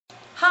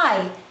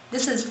Hi,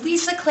 this is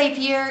Lisa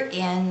Clapier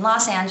in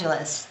Los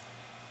Angeles.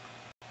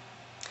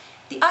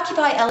 The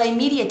Occupy LA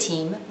media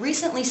team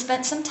recently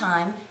spent some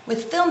time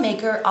with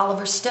filmmaker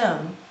Oliver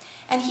Stone,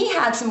 and he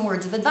had some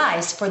words of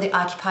advice for the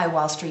Occupy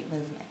Wall Street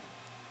movement.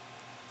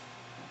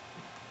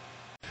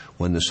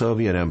 When the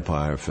Soviet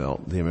Empire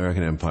fell, the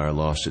American Empire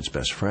lost its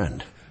best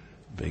friend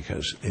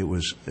because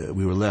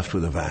we were left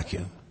with a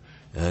vacuum,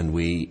 and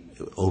we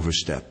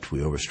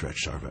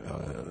overstretched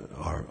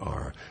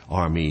our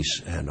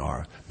armies and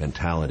our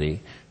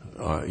mentality.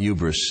 Our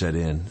hubris set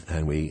in,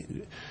 and we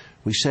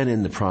set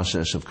in the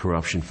process of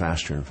corruption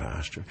faster and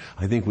faster.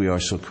 I think we are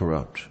so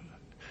corrupt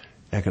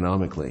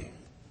economically,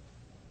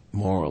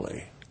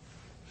 morally,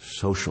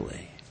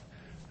 socially,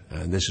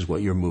 and this is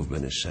what your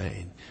movement is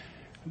saying.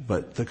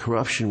 But the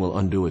corruption will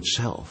undo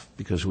itself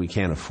because we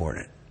can't afford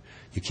it.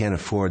 You can't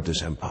afford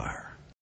this empire.